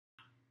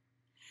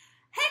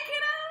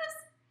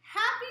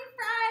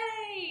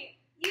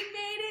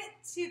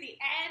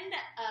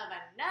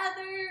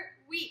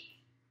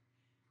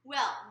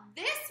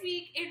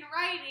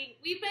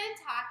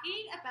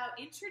about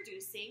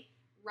introducing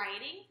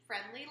writing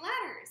friendly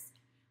letters.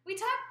 We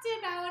talked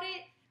about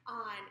it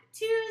on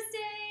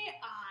Tuesday,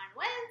 on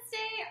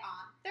Wednesday,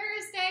 on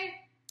Thursday,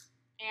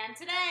 and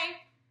today.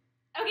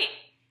 Okay,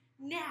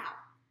 now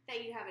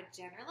that you have a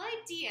general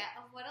idea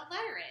of what a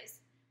letter is,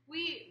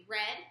 we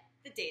read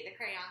The Day the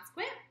Crayons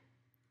Quit.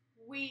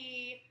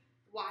 We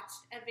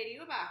watched a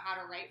video about how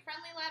to write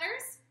friendly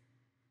letters.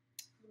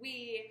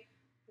 We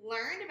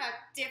learned about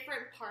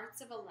different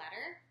parts of a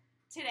letter.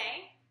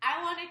 Today,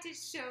 I wanted to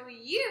show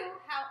you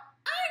how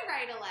I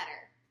write a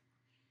letter.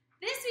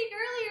 This week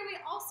earlier, we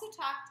also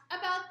talked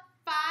about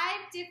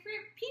 5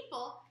 different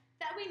people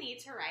that we need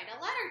to write a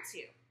letter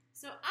to.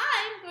 So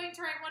I'm going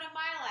to write one of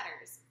my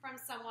letters from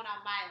someone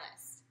on my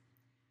list.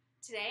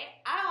 Today,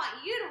 I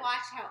want you to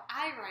watch how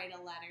I write a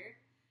letter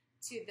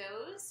to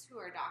those who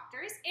are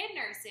doctors and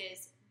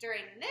nurses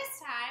during this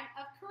time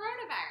of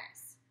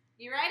coronavirus.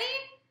 You ready?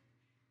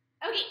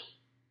 Okay.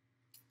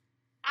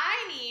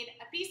 I need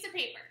a piece of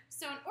paper.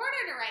 So in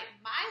order to write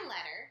my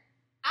letter,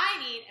 I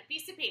need a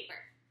piece of paper.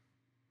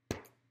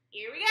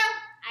 Here we go.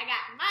 I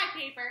got my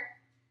paper.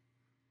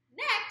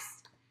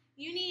 Next,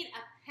 you need a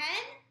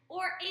pen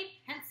or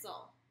a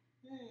pencil.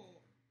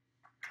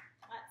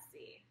 Let's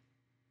see.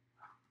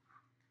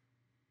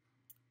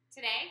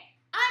 Today,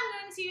 I'm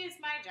going to use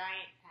my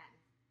giant pen.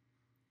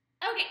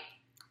 Okay,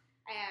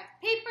 I have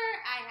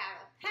paper, I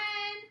have a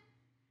pen.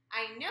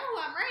 I know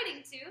who I'm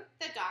writing to,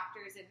 the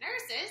doctors and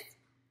nurses.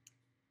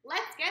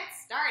 Let's get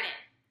started.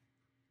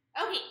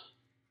 Okay,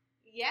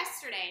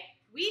 yesterday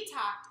we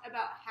talked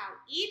about how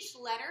each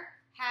letter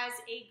has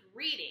a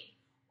greeting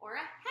or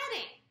a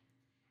heading.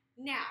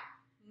 Now,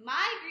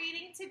 my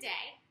greeting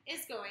today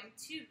is going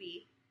to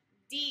be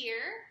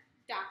Dear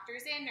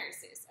Doctors and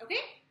Nurses.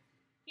 Okay,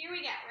 here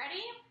we go.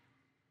 Ready?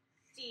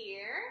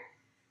 Dear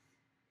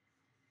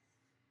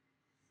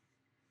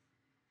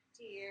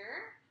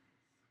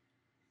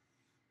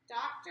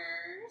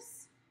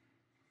doctors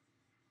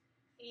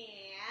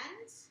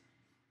and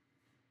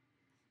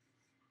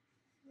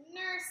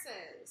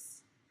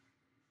nurses,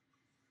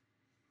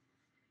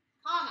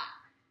 comma.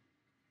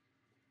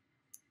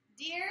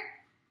 Dear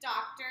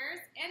doctors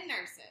and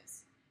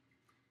nurses.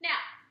 Now,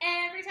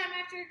 every time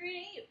after a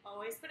greeting, you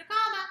always put a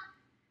comma.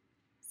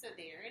 So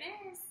there it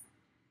is.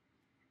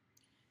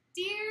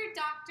 Dear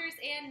doctors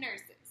and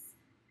nurses.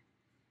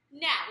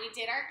 Now, we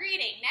did our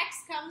greeting.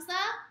 Next comes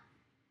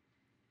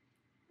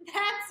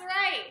that's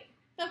right,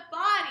 the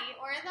body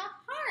or the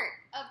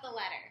heart of the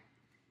letter.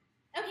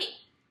 Okay,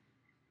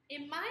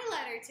 in my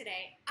letter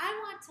today, I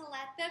want to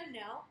let them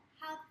know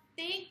how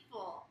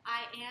thankful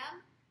I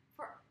am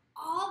for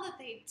all that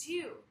they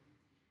do.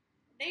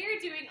 They are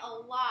doing a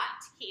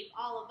lot to keep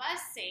all of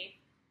us safe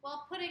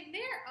while putting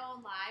their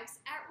own lives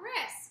at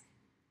risk.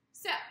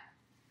 So,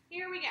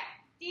 here we go.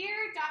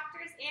 Dear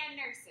doctors and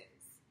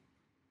nurses,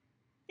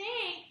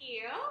 thank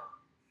you.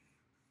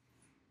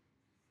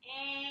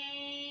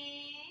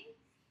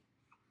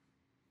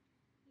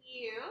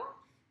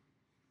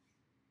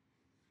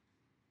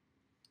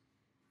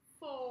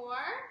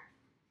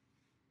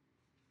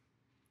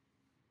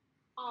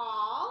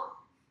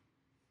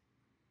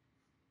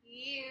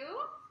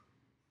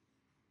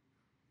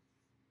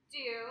 Thank you for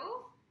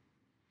all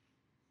you do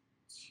to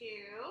keep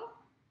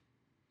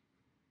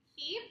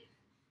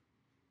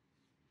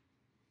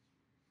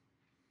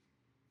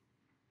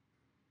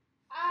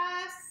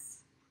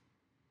us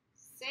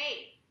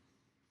safe.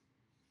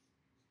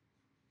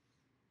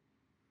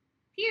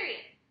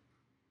 Period.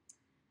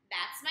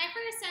 That's my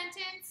first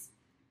sentence.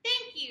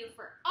 Thank you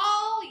for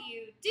all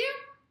you do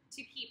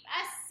to keep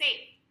us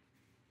safe.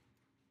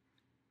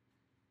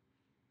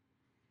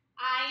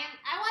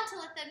 I want to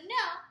let them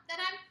know that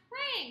I'm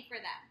praying for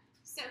them.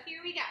 So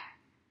here we go.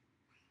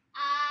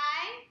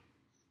 I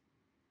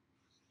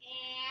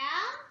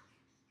am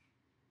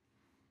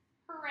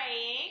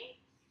praying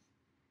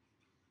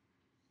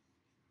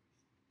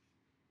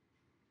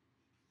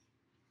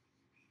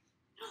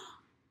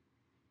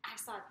I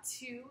saw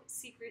 2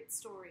 secret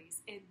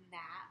stories in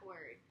that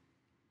word.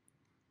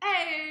 A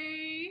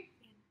and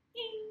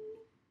ing.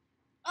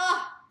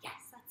 Oh,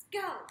 yes, let's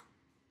go.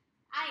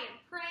 I am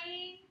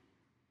praying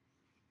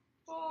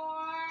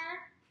for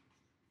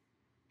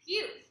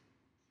you.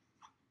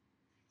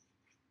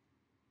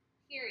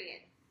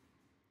 Period.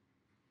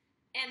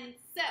 And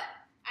so,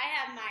 I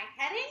have my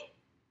heading,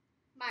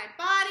 my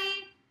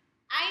body.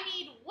 I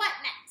need what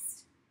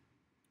next?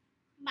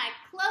 My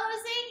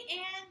closing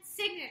and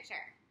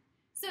signature.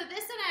 So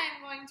this one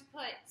I'm going to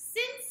put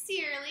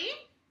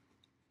sincerely.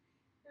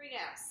 Here we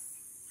go.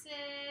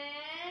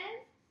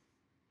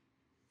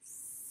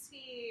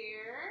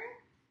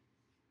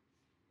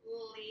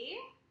 Sincerely,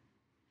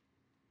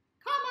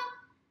 comma.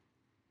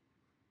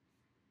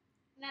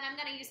 And then I'm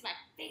going to use my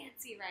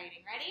fancy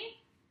writing.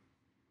 Ready?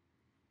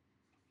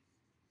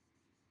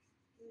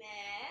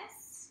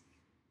 Miss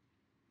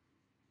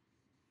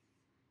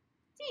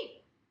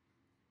T.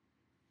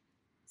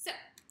 So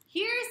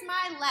here's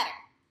my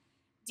letter.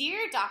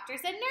 Dear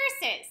doctors and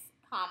nurses,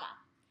 comma,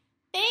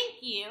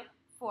 thank you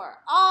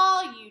for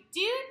all you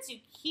do to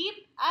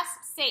keep us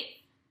safe.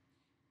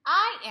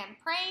 I am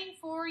praying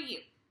for you.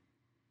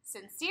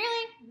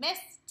 Sincerely, Miss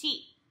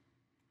T.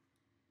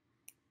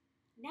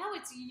 Now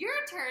it's your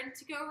turn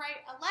to go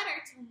write a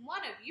letter to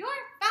one of your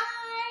 5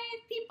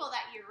 people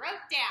that you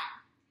wrote down.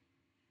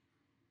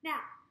 Now,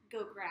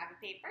 go grab a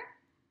paper,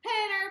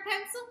 pen or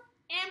pencil,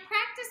 and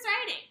practice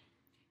writing.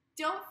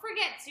 Don't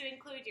forget to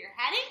include your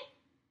heading,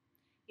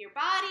 your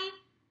body,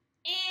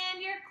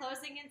 and your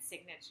closing and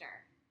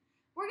signature.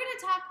 We're going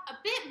to talk a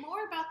bit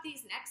more about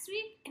these next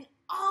week and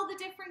all the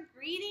different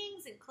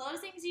greetings and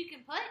closings you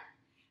can put,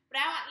 but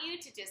I want you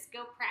to just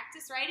go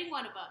practice writing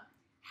one of them.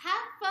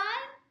 Have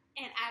fun,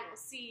 and I will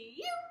see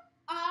you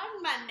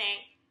on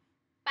Monday.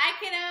 Bye,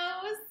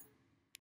 kiddos.